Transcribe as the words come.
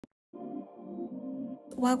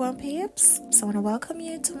Wagwan peeps, so I want to welcome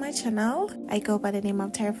you to my channel. I go by the name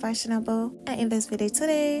of Terry Fashionable, and in this video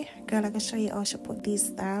today, girl, I can show you how to put these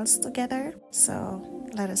styles together. So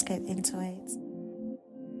let us get into it.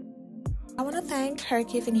 I want to thank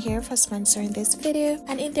HerGivenHair for sponsoring this video,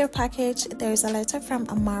 and in their package there's a letter from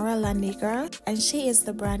Amara La Negra, and she is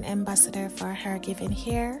the brand ambassador for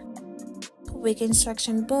HerGivenHair. Wig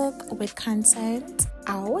instruction book with content.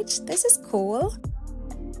 Ouch, this is cool.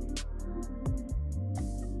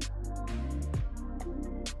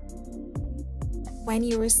 When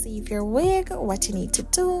you receive your wig, what you need to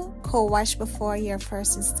do: co-wash before your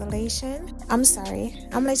first installation. I'm sorry,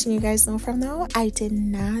 I'm letting you guys know from now, I did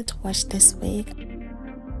not wash this wig.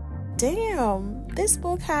 Damn, this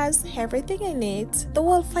book has everything in it. The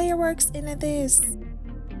whole fireworks in this.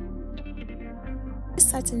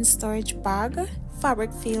 Satin storage bag.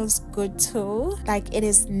 Fabric feels good too, like it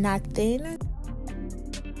is not thin.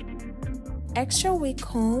 Extra wig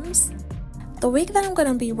combs. The wig that I'm going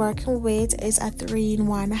to be working with is a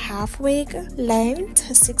 3-in-1 half wig,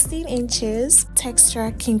 length 16 inches,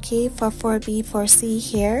 texture kinky for 4B 4C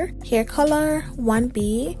hair color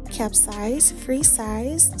 1B, cap size free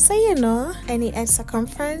size, so you know any edge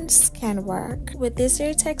circumference can work. With this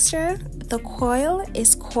hair texture, the coil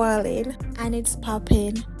is coiling and it's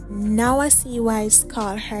popping. Now I see why it's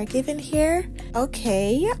called HerGivenHair.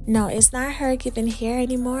 Okay, no, it's not HerGivenHair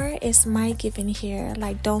anymore, it's my given hair.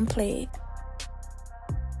 Like, don't play.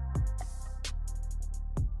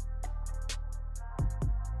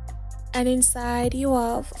 And inside you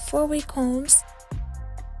have 4 wig combs,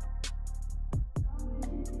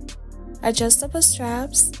 adjustable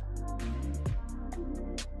straps,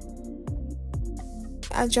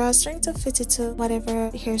 a drawstring to fit it to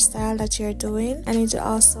whatever hairstyle that you're doing, and it will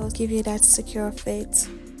also give you that secure fit.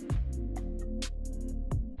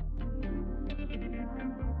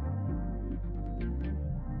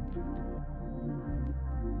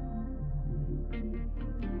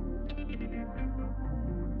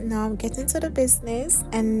 Now I'm getting to the business,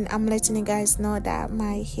 and I'm letting you guys know that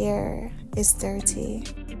my hair is dirty.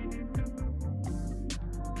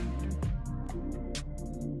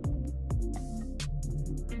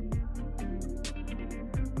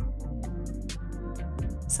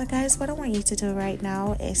 So guys, what I want you to do right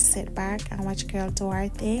now is sit back and watch girl do her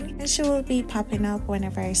thing, and she will be popping up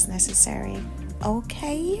whenever it's necessary.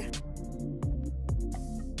 Okay?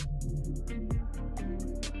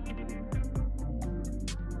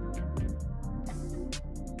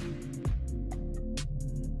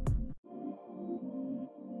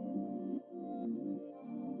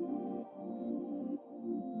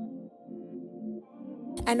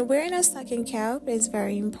 And wearing a stocking cap is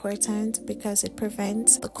very important because it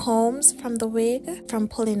prevents the combs from the wig from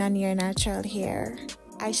pulling on your natural hair.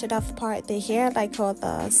 I should have parted the hair like how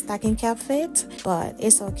the stocking cap fit, but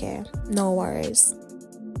it's okay, no worries.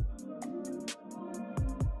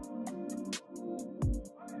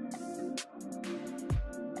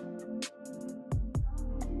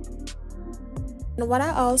 And what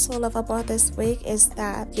I also love about this wig is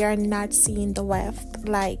that you're not seeing the weft.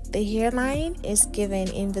 Like, the hairline is giving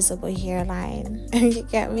invisible hairline. You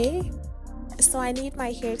get me? So I need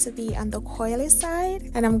my hair to be on the coily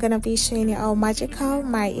side, and I'm gonna be showing you how magical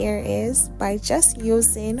my hair is by just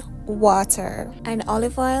using water and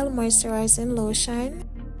olive oil moisturizing lotion.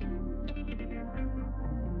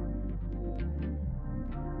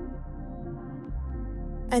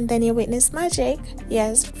 And then you witness magic.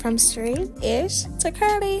 Yes, from straight-ish to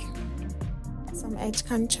curly. Some edge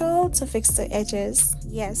control to fix the edges.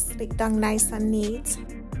 Yes, slick down nice and neat.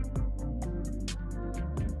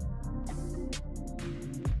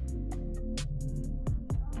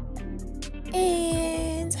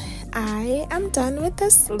 And I am done with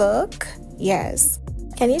this look. Yes.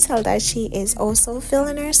 Can you tell that she is also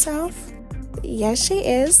feeling herself? Yes, she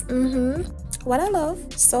is. What I love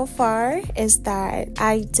so far is that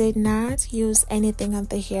I did not use anything on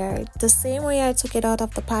the hair. The same way I took it out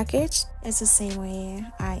of the package is the same way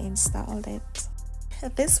I installed it.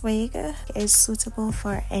 This wig is suitable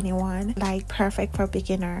for anyone, like perfect for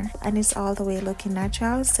beginner, and it's all the way looking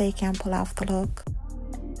natural, so you can pull off the look.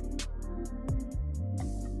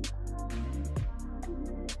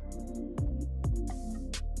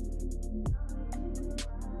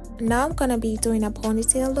 Now I'm gonna be doing a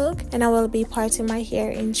ponytail look, and I will be parting my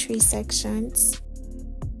hair in 3 sections.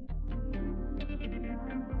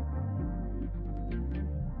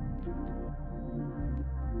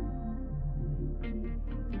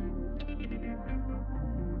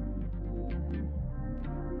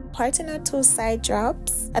 Parting out 2 side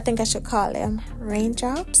drops. I think I should call them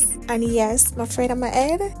raindrops. And yes, my friend on my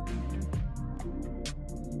head.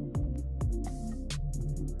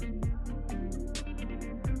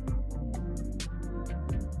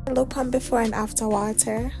 Look pump before and after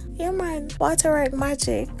water. Yeah man, water right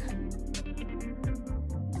magic.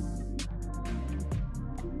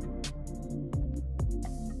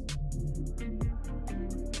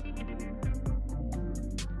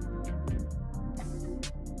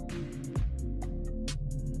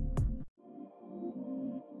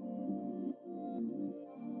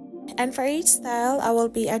 And for each style, I will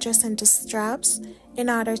be adjusting the straps in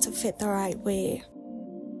order to fit the right way.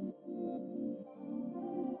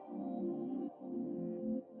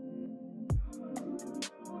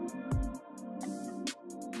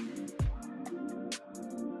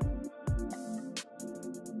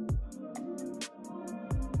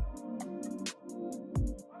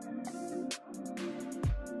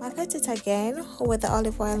 I'll cut it again with the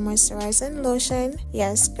olive oil moisturizing lotion.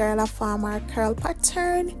 Yes, girl, I form our curl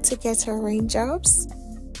pattern to get her raindrops.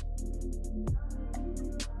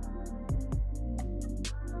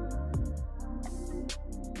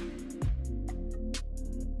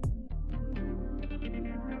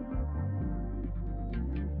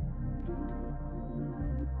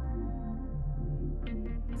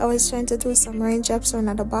 I was trying to do some raindrops on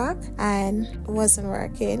the back and it wasn't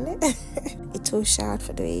working. It's too short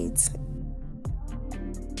for the weight.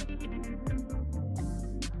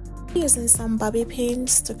 Using some bobby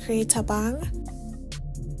pins to create a bang.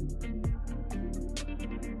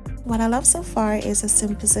 What I love so far is the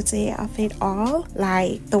simplicity of it all,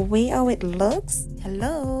 like the way how it looks.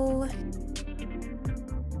 Hello.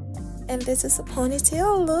 And this is a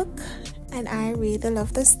ponytail look and I really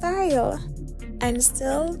love the style. And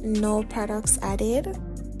still no products added.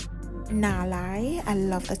 Nah lie, I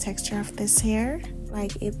love the texture of this hair.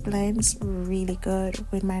 Like it blends really good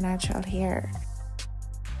with my natural hair.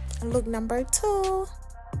 Look number 2.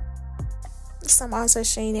 So I'm also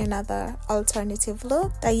showing you another alternative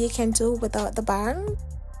look that you can do without the bang.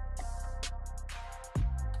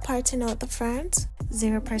 Parting out the front,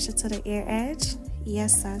 zero pressure to the ear edge.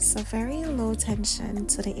 Yes, that's a very low tension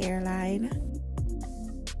to the hairline.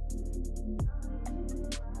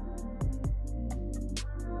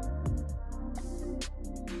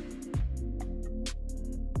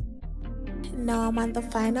 Now I'm on the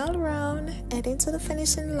final round, heading to the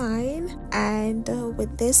finishing line, and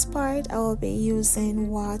with this part I will be using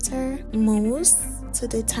water mousse to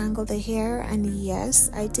detangle the hair. And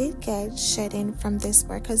yes, I did get shedding from this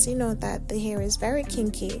part because you know that the hair is very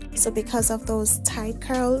kinky, so because of those tight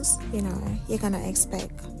curls, you know, you're gonna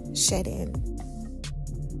expect shedding.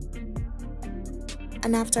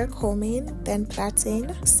 And after combing, then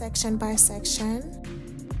plaiting section by section.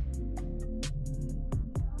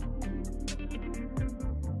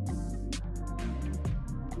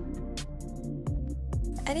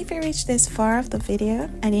 And if you reached this far of the video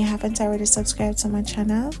and you haven't already subscribed to my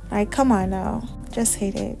channel, like come on now, just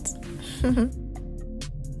hit it.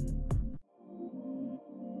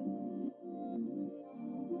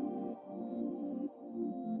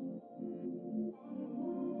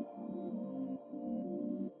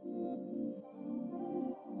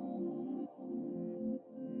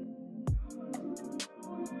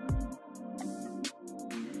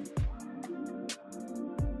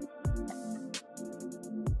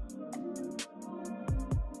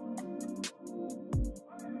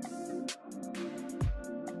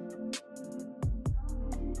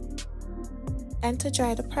 And to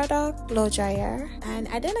dry the product, blow dryer. And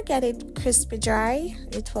I didn't get it crispy dry,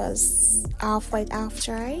 it was half wet, half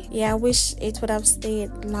dry. Yeah, I wish it would have stayed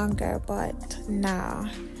longer, but nah,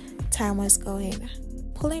 time was going.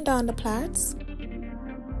 Pulling down the plaits.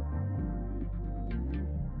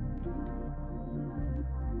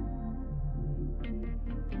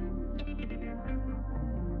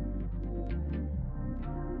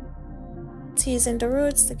 Teasing the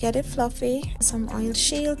roots to get it fluffy, some oil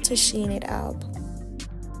shield to sheen it up,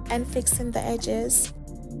 and fixing the edges.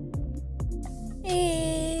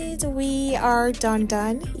 And we are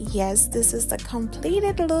done. Yes, this is the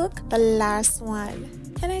completed look, the last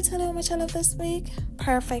one. Can I tell you how much I love this wig?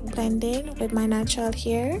 Perfect blending with my natural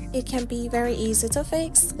hair. It can be very easy to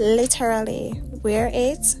fix. Literally, wear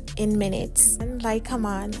it in minutes. And like, come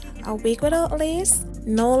on, a wig without lace?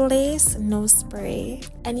 No lace, no spray.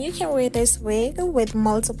 And you can wear this wig with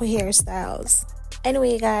multiple hairstyles.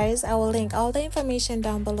 Anyway guys, I will link all the information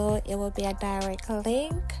down below. It will be a direct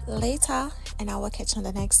link later, and I will catch you on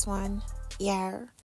the next one. Yeah.